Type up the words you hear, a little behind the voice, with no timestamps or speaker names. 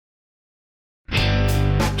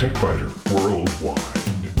TechBiter Worldwide.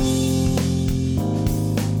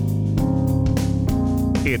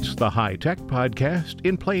 It's the High Tech Podcast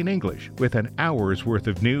in plain English with an hour's worth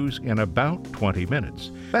of news in about 20 minutes.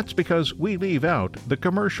 That's because we leave out the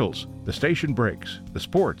commercials, the station breaks, the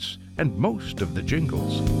sports, and most of the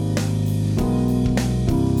jingles.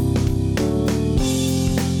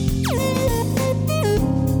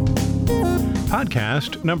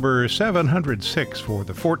 Podcast number 706 for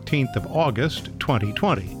the 14th of August,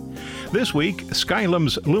 2020. This week,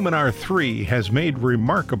 Skylum's Luminar 3 has made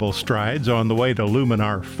remarkable strides on the way to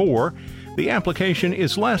Luminar 4. The application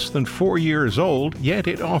is less than 4 years old, yet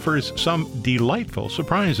it offers some delightful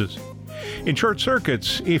surprises. In short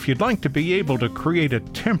circuits, if you'd like to be able to create a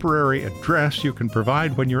temporary address you can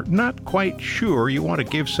provide when you're not quite sure you want to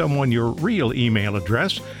give someone your real email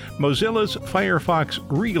address, Mozilla's Firefox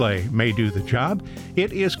Relay may do the job.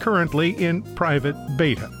 It is currently in private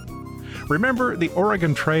beta. Remember the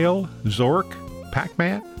Oregon Trail, Zork,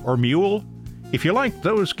 Pac-Man, or Mule? If you liked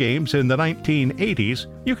those games in the 1980s,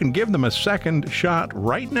 you can give them a second shot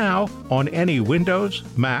right now on any Windows,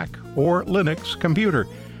 Mac, or Linux computer.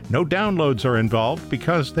 No downloads are involved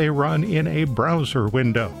because they run in a browser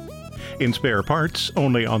window. In spare parts,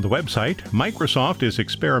 only on the website, Microsoft is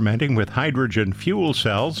experimenting with hydrogen fuel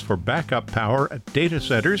cells for backup power at data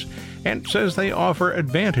centers and says they offer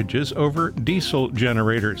advantages over diesel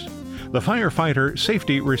generators. The Firefighter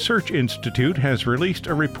Safety Research Institute has released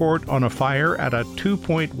a report on a fire at a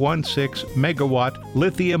 2.16 megawatt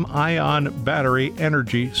lithium-ion battery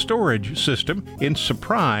energy storage system in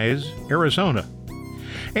Surprise, Arizona.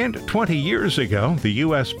 And 20 years ago, the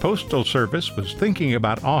U.S. Postal Service was thinking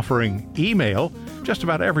about offering email. Just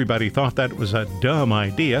about everybody thought that was a dumb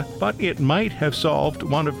idea, but it might have solved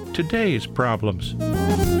one of today's problems.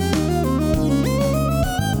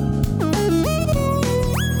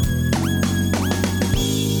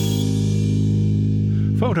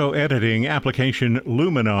 Photo editing application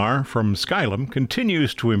Luminar from Skylum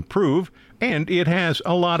continues to improve, and it has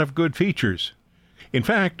a lot of good features. In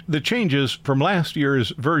fact, the changes from last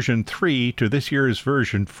year's version 3 to this year's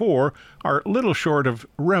version 4 are little short of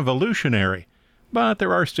revolutionary, but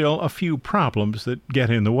there are still a few problems that get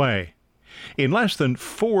in the way. In less than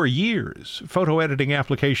 4 years, photo editing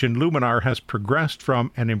application Luminar has progressed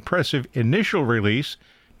from an impressive initial release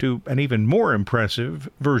to an even more impressive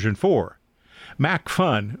version 4.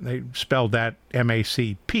 MacFun, they spelled that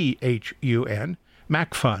M-A-C-P-H-U-N,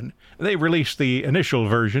 MacFun. They released the initial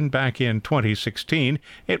version back in 2016.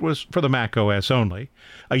 It was for the Mac OS only.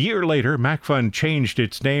 A year later, MacFun changed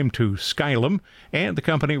its name to Skylum, and the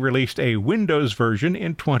company released a Windows version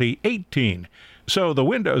in 2018. So the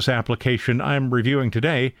Windows application I'm reviewing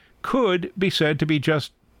today could be said to be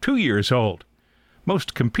just 2 years old.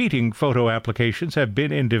 Most competing photo applications have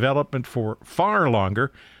been in development for far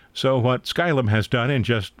longer, so what Skylum has done in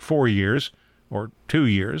just 4 years, or 2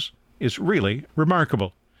 years, is really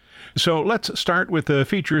remarkable. So let's start with the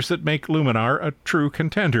features that make Luminar a true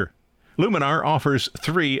contender. Luminar offers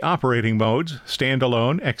 3 operating modes: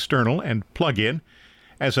 standalone, external, and plug-in.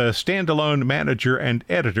 As a standalone manager and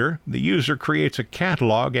editor, the user creates a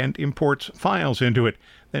catalog and imports files into it,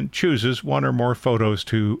 then chooses one or more photos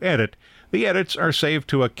to edit. The edits are saved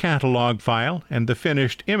to a catalog file, and the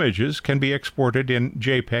finished images can be exported in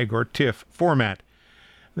JPEG or TIFF format.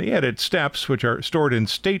 The edit steps, which are stored in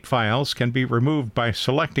state files, can be removed by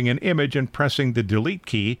selecting an image and pressing the delete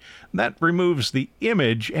key. That removes the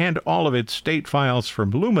image and all of its state files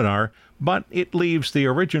from Luminar, but it leaves the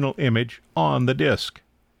original image on the disk.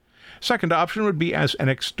 Second option would be as an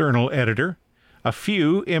external editor. A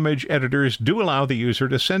few image editors do allow the user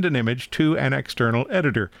to send an image to an external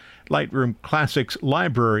editor. Lightroom Classic's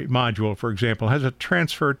library module, for example, has a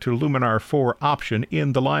transfer to Luminar 4 option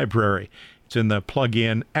in the library. It's in the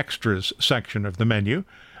Plug-in Extras section of the menu.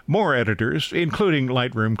 More editors, including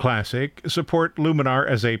Lightroom Classic, support Luminar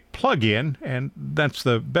as a plug-in, and that's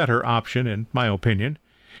the better option in my opinion.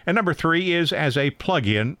 And number 3 is as a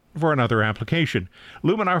plug-in for another application.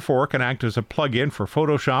 Luminar 4 can act as a plug-in for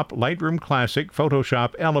Photoshop, Lightroom Classic,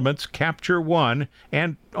 Photoshop Elements, Capture One,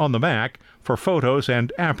 and on the Mac for Photos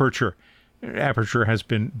and Aperture. Aperture has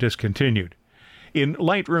been discontinued. In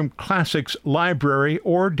Lightroom Classic's Library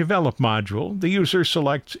or Develop module, the user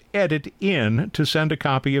selects Edit In to send a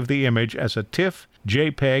copy of the image as a TIFF,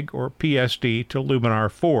 JPEG, or PSD to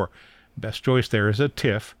Luminar 4. Best choice there is a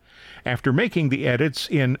TIFF. After making the edits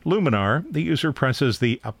in Luminar, the user presses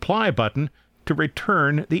the Apply button to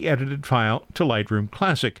return the edited file to Lightroom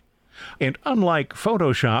Classic. And unlike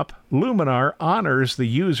Photoshop, Luminar honors the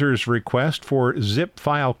user's request for zip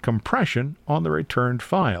file compression on the returned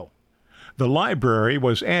file. The library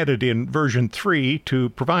was added in version 3 to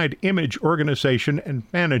provide image organization and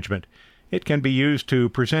management. It can be used to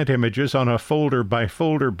present images on a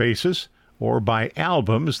folder-by-folder basis or by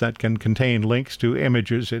albums that can contain links to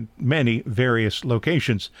images in many various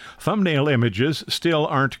locations. Thumbnail images still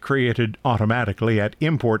aren't created automatically at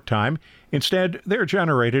import time. Instead, they're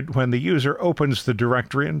generated when the user opens the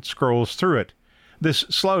directory and scrolls through it. This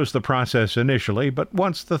slows the process initially, but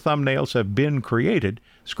once the thumbnails have been created,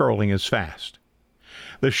 scrolling is fast.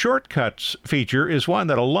 The Shortcuts feature is one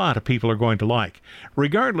that a lot of people are going to like.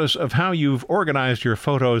 Regardless of how you've organized your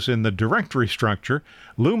photos in the directory structure,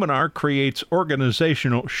 Luminar creates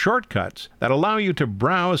organizational shortcuts that allow you to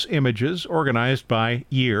browse images organized by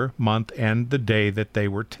year, month, and the day that they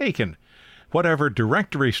were taken. Whatever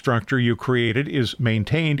directory structure you created is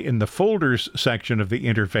maintained in the Folders section of the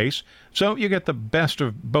interface, so you get the best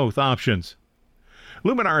of both options.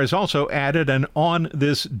 Luminar has also added an On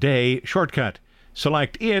This Day shortcut.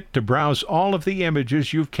 Select it to browse all of the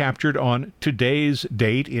images you've captured on today's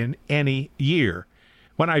date in any year.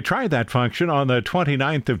 When I tried that function on the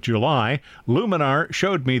 29th of July, Luminar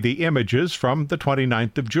showed me the images from the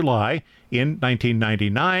 29th of July in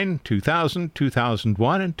 1999, 2000,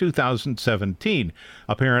 2001, and 2017.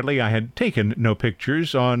 Apparently, I had taken no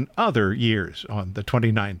pictures on other years on the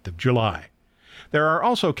 29th of July. There are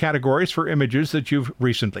also categories for images that you've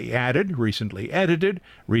recently added, recently edited,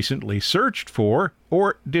 recently searched for,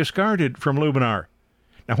 or discarded from Luminar.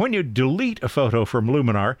 Now, when you delete a photo from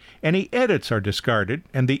Luminar, any edits are discarded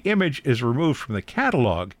and the image is removed from the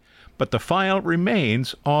catalog, but the file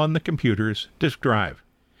remains on the computer's disk drive.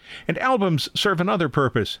 And albums serve another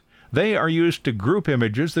purpose. They are used to group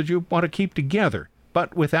images that you want to keep together,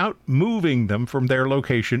 but without moving them from their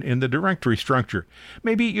location in the directory structure.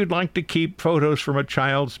 Maybe you'd like to keep photos from a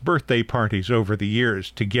child's birthday parties over the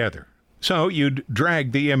years together. So you'd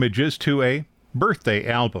drag the images to a birthday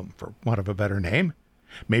album, for want of a better name.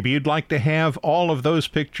 Maybe you'd like to have all of those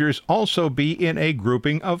pictures also be in a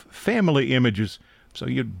grouping of family images, so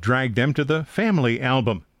you'd drag them to the family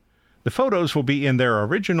album. The photos will be in their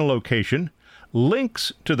original location.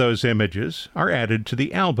 Links to those images are added to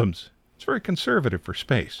the albums. It's very conservative for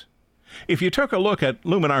space. If you took a look at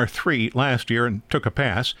Luminar 3 last year and took a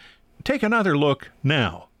pass, take another look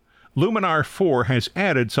now. Luminar 4 has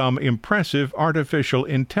added some impressive artificial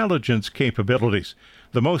intelligence capabilities.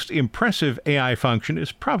 The most impressive AI function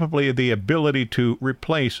is probably the ability to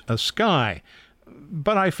replace a sky.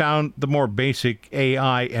 But I found the more basic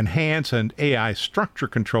AI enhance and AI structure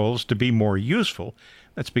controls to be more useful.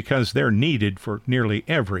 That's because they're needed for nearly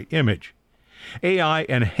every image. AI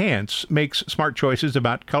Enhance makes smart choices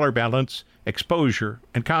about color balance, exposure,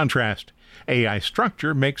 and contrast. AI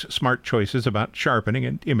Structure makes smart choices about sharpening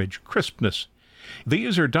and image crispness. The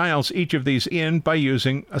user dials each of these in by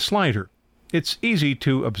using a slider. It's easy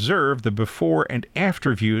to observe the before and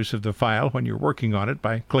after views of the file when you're working on it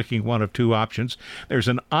by clicking one of two options. There's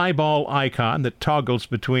an eyeball icon that toggles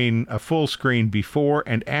between a full screen before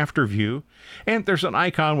and after view, and there's an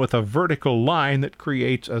icon with a vertical line that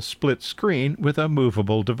creates a split screen with a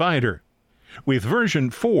movable divider. With version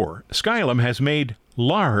 4, Skylum has made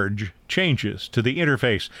large changes to the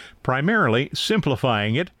interface, primarily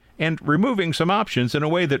simplifying it and removing some options in a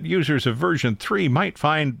way that users of version 3 might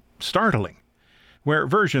find startling. Where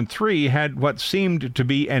version 3 had what seemed to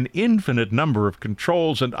be an infinite number of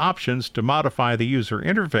controls and options to modify the user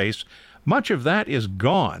interface, much of that is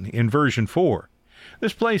gone in version 4.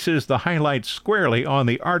 This places the highlights squarely on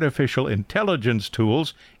the artificial intelligence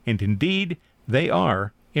tools, and indeed, they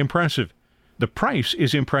are impressive. The price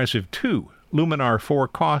is impressive too. Luminar 4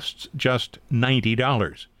 costs just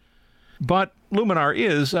 $90. But Luminar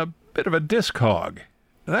is a bit of a disk hog.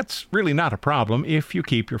 That's really not a problem if you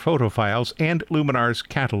keep your photo files and Luminar's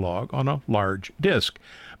catalog on a large disk.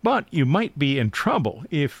 But you might be in trouble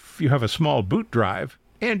if you have a small boot drive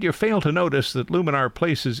and you fail to notice that Luminar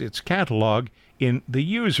places its catalog in the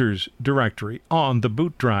user's directory on the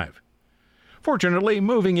boot drive. Fortunately,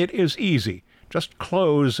 moving it is easy. Just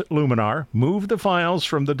close Luminar, move the files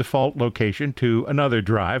from the default location to another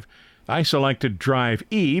drive. I selected Drive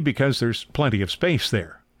E because there's plenty of space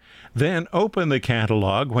there. Then open the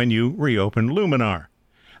catalog when you reopen Luminar.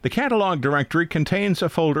 The catalog directory contains a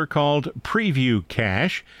folder called Preview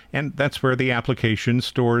Cache, and that's where the application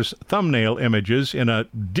stores thumbnail images in a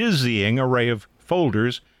dizzying array of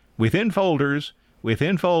folders, within folders,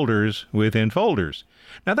 within folders, within folders.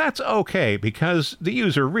 Now that's okay because the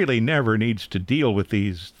user really never needs to deal with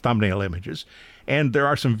these thumbnail images, and there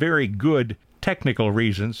are some very good technical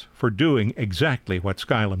reasons for doing exactly what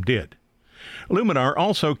Skylum did. Luminar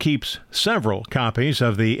also keeps several copies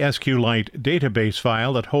of the SQLite database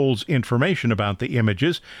file that holds information about the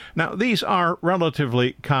images. Now, these are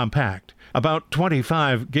relatively compact, about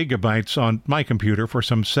 25 gigabytes on my computer for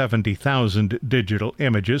some 70,000 digital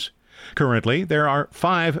images. Currently, there are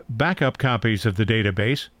 5 backup copies of the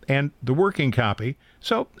database and the working copy,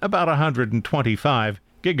 so about 125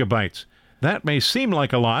 gigabytes. That may seem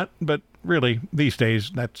like a lot, but really, these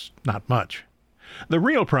days, that's not much. The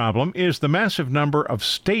real problem is the massive number of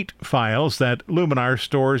state files that Luminar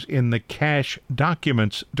stores in the Cache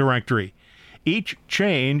Documents directory. Each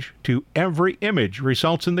change to every image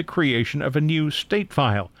results in the creation of a new state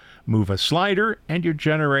file. Move a slider and you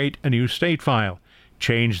generate a new state file.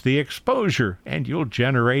 Change the exposure and you'll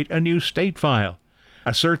generate a new state file.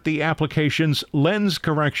 Assert the application's lens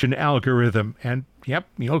correction algorithm and,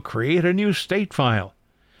 you'll create a new state file.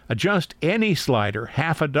 Adjust any slider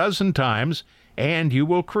half a dozen times and you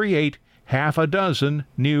will create half a dozen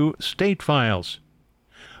new state files.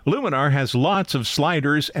 Luminar has lots of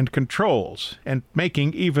sliders and controls, and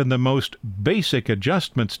making even the most basic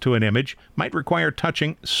adjustments to an image might require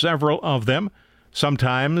touching several of them,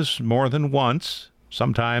 sometimes more than once,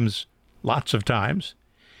 sometimes lots of times.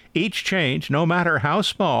 Each change, no matter how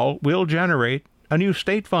small, will generate a new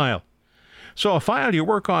state file. So a file you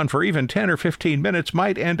work on for even 10 or 15 minutes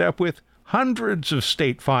might end up with hundreds of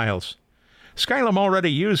state files. Skylum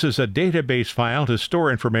already uses a database file to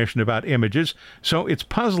store information about images, so it's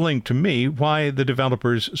puzzling to me why the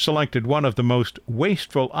developers selected one of the most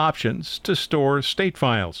wasteful options to store state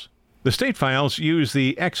files. The state files use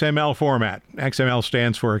the XML format. XML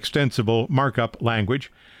stands for Extensible Markup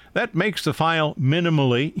Language. That makes the file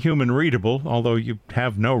minimally human-readable, although you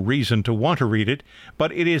have no reason to want to read it,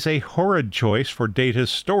 but it is a horrid choice for data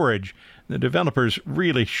storage. The developers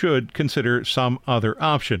really should consider some other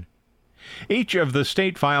option. Each of the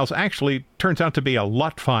state files actually turns out to be a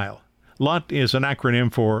LUT file. LUT is an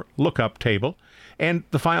acronym for Lookup Table, and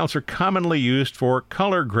the files are commonly used for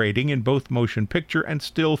color grading in both motion picture and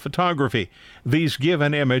still photography. These give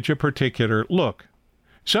an image a particular look.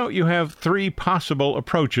 So you have 3 possible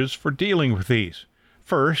approaches for dealing with these.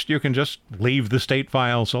 First, you can just leave the state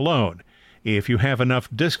files alone. If you have enough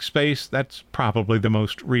disk space, that's probably the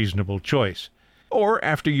most reasonable choice. Or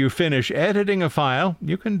after you finish editing a file,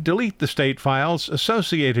 you can delete the state files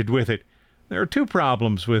associated with it. There are 2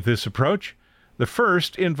 problems with this approach. The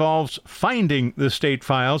first involves finding the state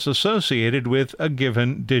files associated with a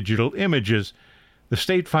given digital images. The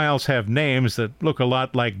state files have names that look a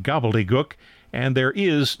lot like gobbledygook, and there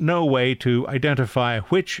is no way to identify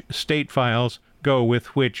which state files go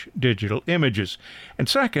with which digital images. And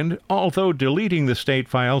second, although deleting the state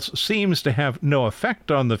files seems to have no effect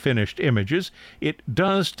on the finished images, it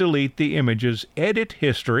does delete the image's edit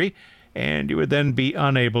history, and you would then be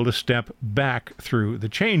unable to step back through the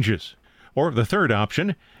changes. Or the third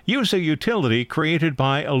option, use a utility created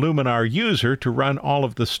by a Luminar user to run all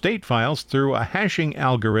of the state files through a hashing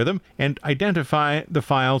algorithm and identify the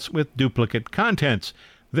files with duplicate contents.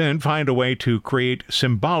 Then find a way to create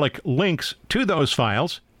symbolic links to those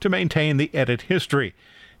files to maintain the edit history.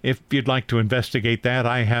 If you'd like to investigate that,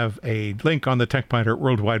 I have a link on the TechBiter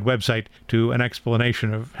Worldwide website to an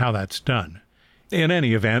explanation of how that's done. In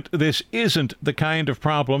any event, this isn't the kind of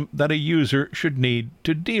problem that a user should need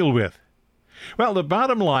to deal with. Well, the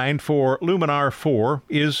bottom line for Luminar 4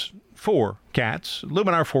 is 4 cats.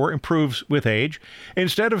 Luminar 4 improves with age.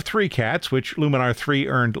 Instead of 3 cats, which Luminar 3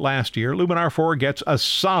 earned last year, Luminar 4 gets a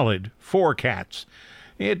solid 4 cats.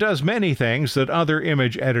 It does many things that other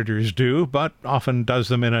image editors do, but often does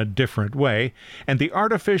them in a different way, and the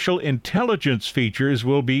artificial intelligence features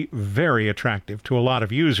will be very attractive to a lot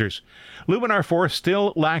of users. Luminar 4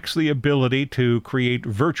 still lacks the ability to create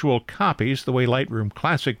virtual copies the way Lightroom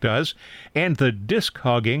Classic does, and the disk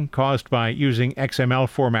hogging caused by using XML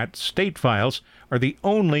format state files are the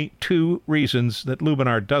only 2 reasons that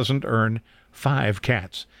Luminar doesn't earn 5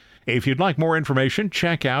 cats. If you'd like more information,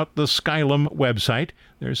 check out the Skylum website.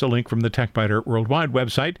 There's a link from the TechBiter Worldwide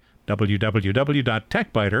website,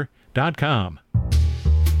 www.techbiter.com.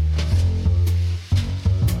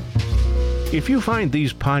 If you find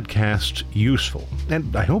these podcasts useful,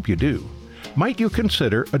 and I hope you do, might you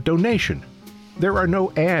consider a donation? There are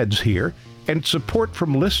no ads here, and support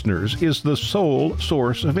from listeners is the sole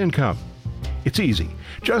source of income. It's easy.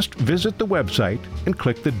 Just visit the website and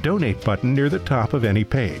click the donate button near the top of any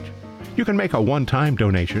page. You can make a one-time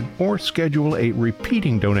donation or schedule a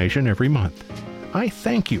repeating donation every month. I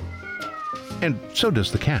thank you. And so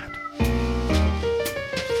does the cat.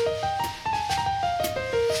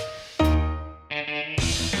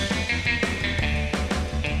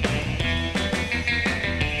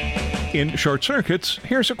 In short circuits,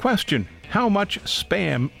 here's a question. How much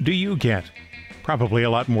spam do you get? Probably a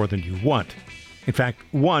lot more than you want. In fact,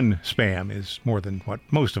 one spam is more than what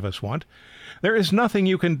most of us want. There is nothing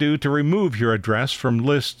you can do to remove your address from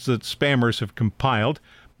lists that spammers have compiled,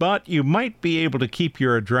 but you might be able to keep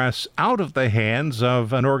your address out of the hands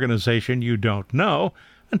of an organization you don't know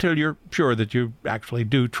until you're sure that you actually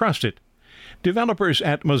do trust it. Developers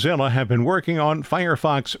at Mozilla have been working on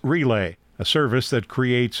Firefox Relay, a service that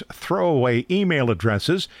creates throwaway email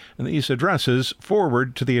addresses, and these addresses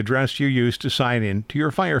forward to the address you use to sign in to your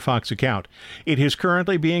Firefox account. It is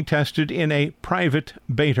currently being tested in a private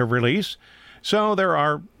beta release, so there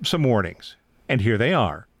are some warnings. And here they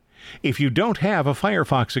are. If you don't have a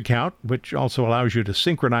Firefox account, which also allows you to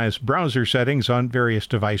synchronize browser settings on various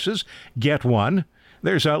devices, get one.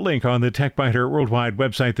 There's a link on the TechBiter Worldwide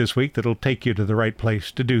website this week that'll take you to the right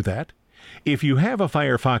place to do that. If you have a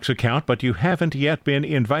Firefox account but you haven't yet been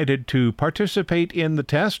invited to participate in the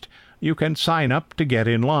test, you can sign up to get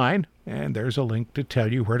in line, and there's a link to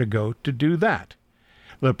tell you where to go to do that.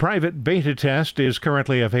 The private beta test is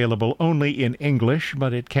currently available only in English,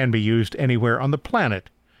 but it can be used anywhere on the planet.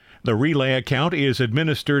 The Relay account is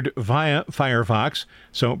administered via Firefox,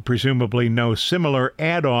 so presumably no similar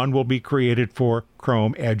add-on will be created for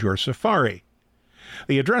Chrome, Edge, or Safari.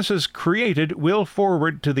 The addresses created will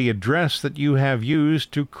forward to the address that you have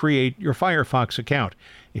used to create your Firefox account.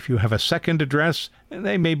 If you have a second address,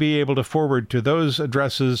 they may be able to forward to those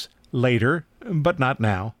addresses later, but not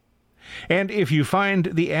now. And if you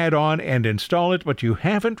find the add-on and install it, but you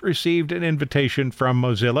haven't received an invitation from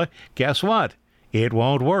Mozilla, guess what? It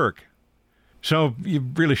won't work. So you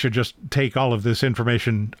really should just take all of this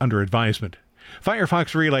information under advisement.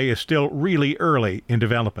 Firefox Relay is still really early in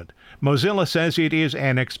development. Mozilla says it is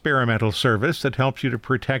an experimental service that helps you to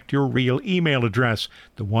protect your real email address,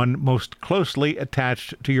 the one most closely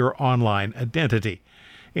attached to your online identity.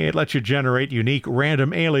 It lets you generate unique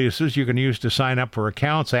random aliases you can use to sign up for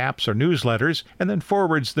accounts, apps, or newsletters, and then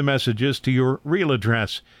forwards the messages to your real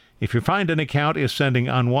address. If you find an account is sending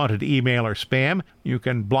unwanted email or spam, you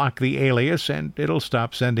can block the alias and it'll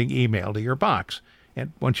stop sending email to your box.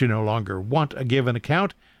 And once you no longer want a given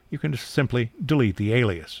account, you can just simply delete the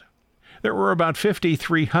alias. There were about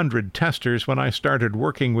 5,300 testers when I started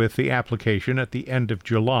working with the application at the end of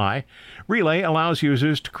July. Relay allows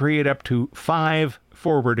users to create up to 5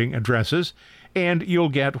 forwarding addresses, and you'll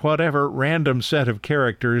get whatever random set of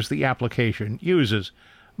characters the application uses.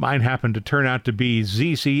 Mine happened to turn out to be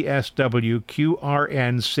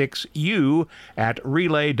ZCSWQRN6U at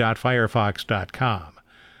relay.firefox.com.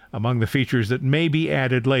 Among the features that may be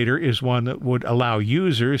added later is one that would allow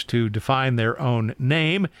users to define their own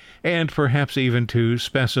name and perhaps even to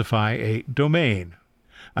specify a domain.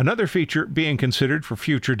 Another feature being considered for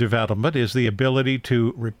future development is the ability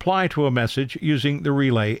to reply to a message using the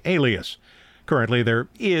Relay alias. Currently, there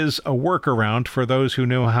is a workaround for those who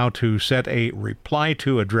know how to set a reply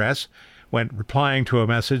to address. When replying to a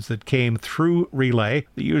message that came through Relay,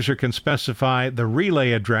 the user can specify the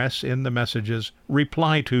Relay address in the message's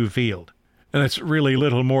reply to field. And it's really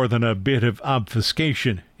little more than a bit of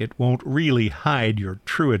obfuscation. It won't really hide your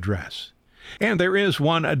true address. And there is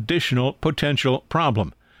one additional potential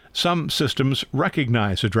problem. Some systems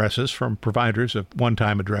recognize addresses from providers of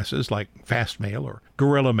one-time addresses like Fastmail or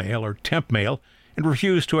Gorilla Mail or TempMail and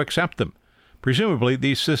refuse to accept them. Presumably,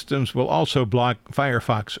 these systems will also block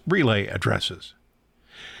Firefox Relay addresses.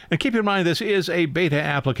 And keep in mind, this is a beta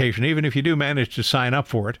application. Even if you do manage to sign up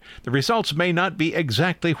for it, the results may not be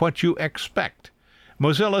exactly what you expect.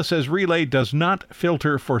 Mozilla says Relay does not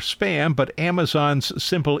filter for spam, but Amazon's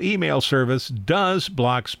simple email service does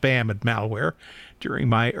block spam and malware. During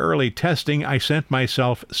my early testing, I sent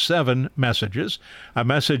myself 7 messages. A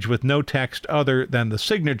message with no text other than the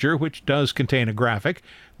signature, which does contain a graphic.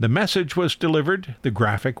 The message was delivered. The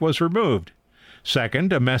graphic was removed.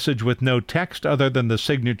 Second, a message with no text other than the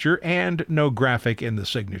signature and no graphic in the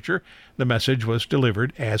signature. The message was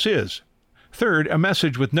delivered as is. Third, a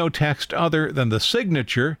message with no text other than the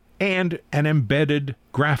signature and an embedded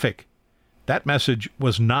graphic. That message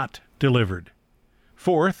was not delivered.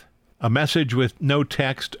 Fourth, a message with no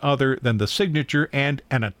text other than the signature and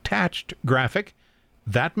an attached graphic.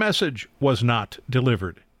 That message was not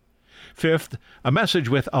delivered. Fifth, a message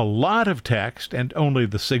with a lot of text and only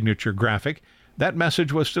the signature graphic. That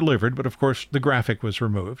message was delivered, but of course the graphic was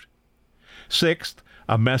removed. Sixth,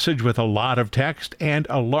 a message with a lot of text and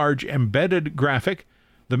a large embedded graphic.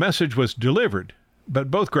 The message was delivered, but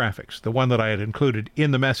both graphics, the one that I had included in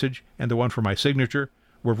the message and the one for my signature,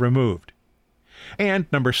 were removed. And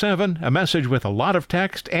number 7, a message with a lot of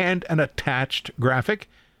text and an attached graphic.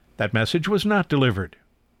 That message was not delivered.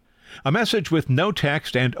 A message with no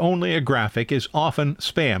text and only a graphic is often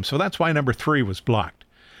spam, so that's why number 3 was blocked.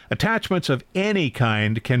 Attachments of any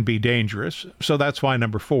kind can be dangerous, so that's why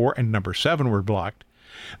number 4 and number 7 were blocked.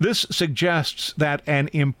 This suggests that an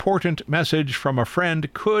important message from a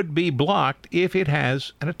friend could be blocked if it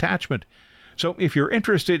has an attachment. So if you're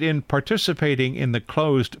interested in participating in the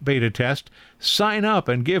closed beta test, sign up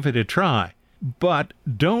and give it a try. But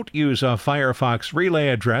don't use a Firefox relay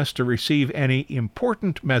address to receive any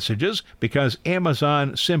important messages, because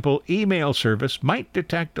Amazon Simple Email Service might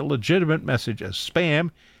detect a legitimate message as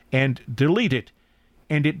spam and delete it.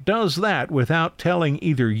 And it does that without telling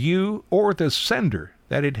either you or the sender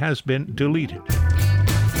that it has been deleted.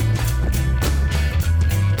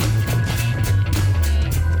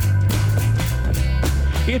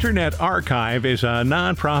 Internet Archive is a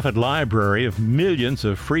nonprofit library of millions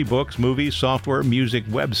of free books, movies, software, music,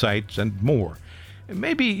 websites, and more.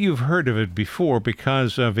 Maybe you've heard of it before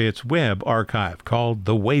because of its web archive called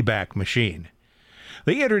the Wayback Machine.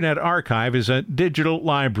 The Internet Archive is a digital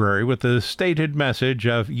library with the stated message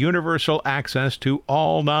of universal access to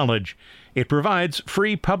all knowledge. It provides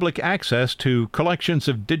free public access to collections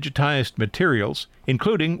of digitized materials,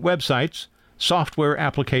 including websites, software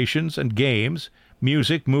applications and games,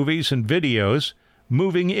 music, movies and videos,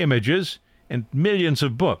 moving images, and millions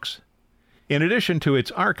of books. In addition to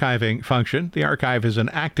its archiving function, the Archive is an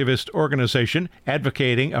activist organization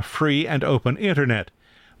advocating a free and open Internet.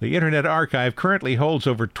 The Internet Archive currently holds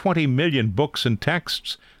over 20 million books and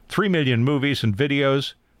texts, 3 million movies and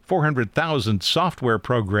videos, 400,000 software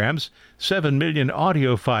programs, 7 million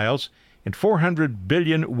audio files, and 400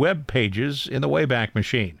 billion web pages in the Wayback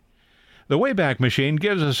Machine. The Wayback Machine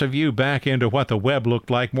gives us a view back into what the web looked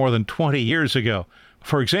like more than 20 years ago.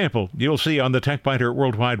 For example, you'll see on the TechBiter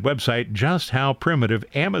Worldwide website just how primitive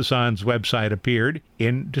Amazon's website appeared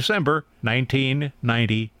in December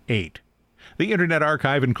 1998. The Internet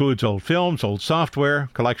Archive includes old films, old software,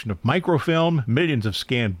 collection of microfilm, millions of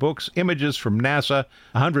scanned books, images from NASA,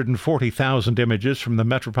 140,000 images from the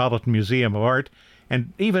Metropolitan Museum of Art,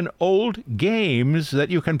 and even old games that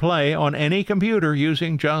you can play on any computer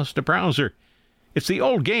using just a browser. It's the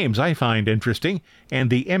old games I find interesting, and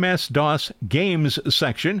the MS-DOS Games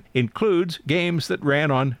section includes games that ran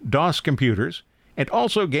on DOS computers, and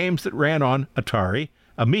also games that ran on Atari,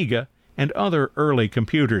 Amiga, and other early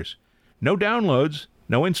computers. No downloads,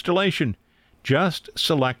 no installation. Just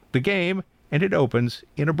select the game, and it opens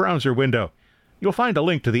in a browser window. You'll find a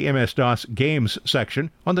link to the MS-DOS Games section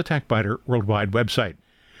on the TechBiter Worldwide website.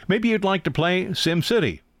 Maybe you'd like to play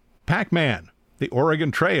SimCity, Pac-Man, the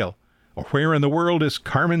Oregon Trail, or Where in the World is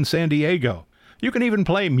Carmen Sandiego? You can even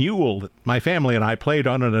play Mule that my family and I played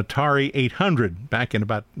on an Atari 800 back in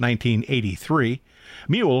about 1983.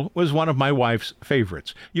 Mule was one of my wife's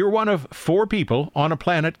favorites. You're one of 4 people on a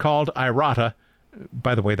planet called Irata.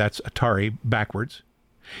 By the way, that's Atari backwards.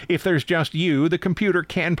 If there's just you, the computer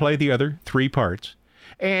can play the other 3 parts,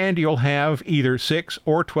 and you'll have either 6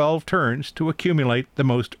 or 12 turns to accumulate the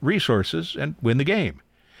most resources and win the game.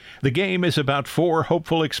 The game is about 4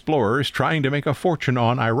 hopeful explorers trying to make a fortune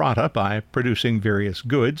on Irata by producing various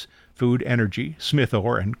goods, food, energy, smith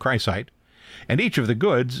ore, and chrysite. And each of the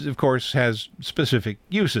goods, of course, has specific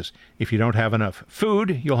uses. If you don't have enough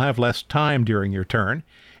food, you'll have less time during your turn.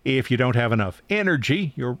 If you don't have enough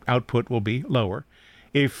energy, your output will be lower.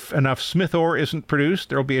 If enough smith ore isn't produced,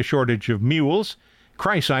 there'll be a shortage of mules.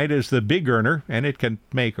 Chrysite is the big earner, and it can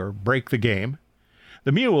make or break the game.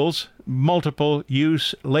 The mules,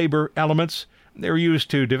 multiple-use labor elements, they're used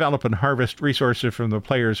to develop and harvest resources from the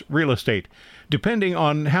player's real estate. Depending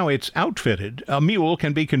on how it's outfitted, a mule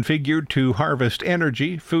can be configured to harvest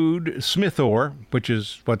energy, food, smith ore, which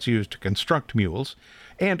is what's used to construct mules,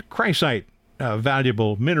 and chrysite, a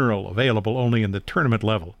valuable mineral available only in the tournament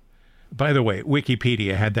level. By the way,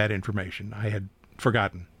 Wikipedia had that information. I had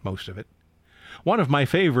forgotten most of it. One of my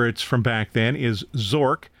favorites from back then is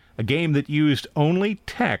Zork, a game that used only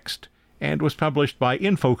text and was published by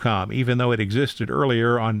Infocom, even though it existed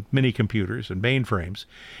earlier on mini-computers and mainframes.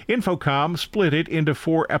 Infocom split it into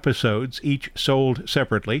 4 episodes, each sold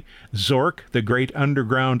separately: Zork, The Great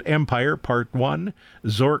Underground Empire, Part 1,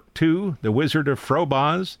 Zork 2, The Wizard of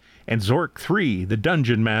Frobaz, and Zork 3, The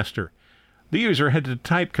Dungeon Master. The user had to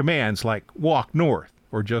type commands like walk north,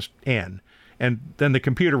 or just N, and then the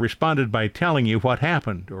computer responded by telling you what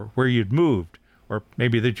happened, or where you'd moved, or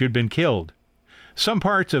maybe that you'd been killed. Some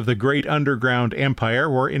parts of the Great Underground Empire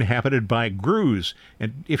were inhabited by grus,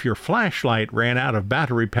 and if your flashlight ran out of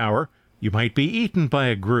battery power, you might be eaten by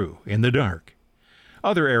a gru in the dark.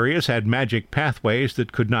 Other areas had magic pathways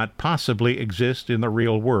that could not possibly exist in the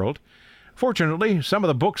real world. Fortunately, some of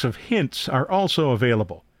the books of hints are also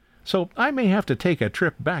available. So I may have to take a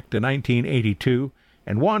trip back to 1982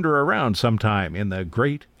 and wander around sometime in the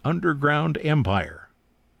great underground empire.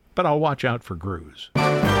 But I'll watch out for grooves.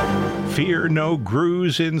 Fear no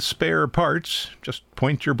grooves in spare parts. Just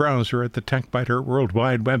point your browser at the TechBiter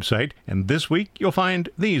Worldwide website, and this week you'll find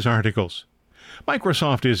these articles.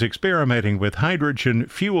 Microsoft is experimenting with hydrogen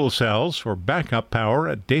fuel cells for backup power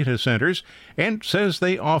at data centers and says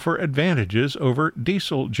they offer advantages over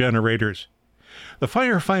diesel generators. The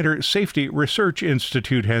Firefighter Safety Research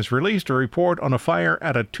Institute has released a report on a fire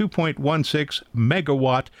at a 2.16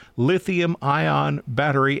 megawatt lithium-ion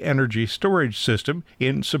battery energy storage system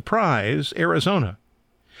in Surprise, Arizona.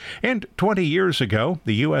 And 20 years ago,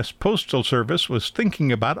 the U.S. Postal Service was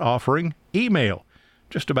thinking about offering email.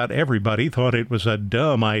 Just about everybody thought it was a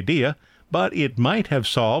dumb idea, but it might have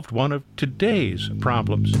solved one of today's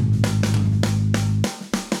problems.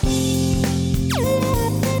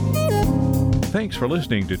 Thanks for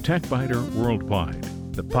listening to TechBiter Worldwide,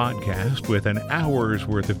 the podcast with an hour's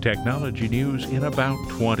worth of technology news in about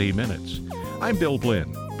 20 minutes. I'm Bill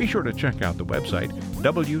Blinn. Be sure to check out the website,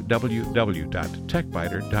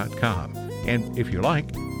 www.techbiter.com. And if you like,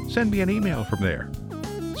 send me an email from there.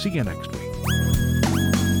 See you next week.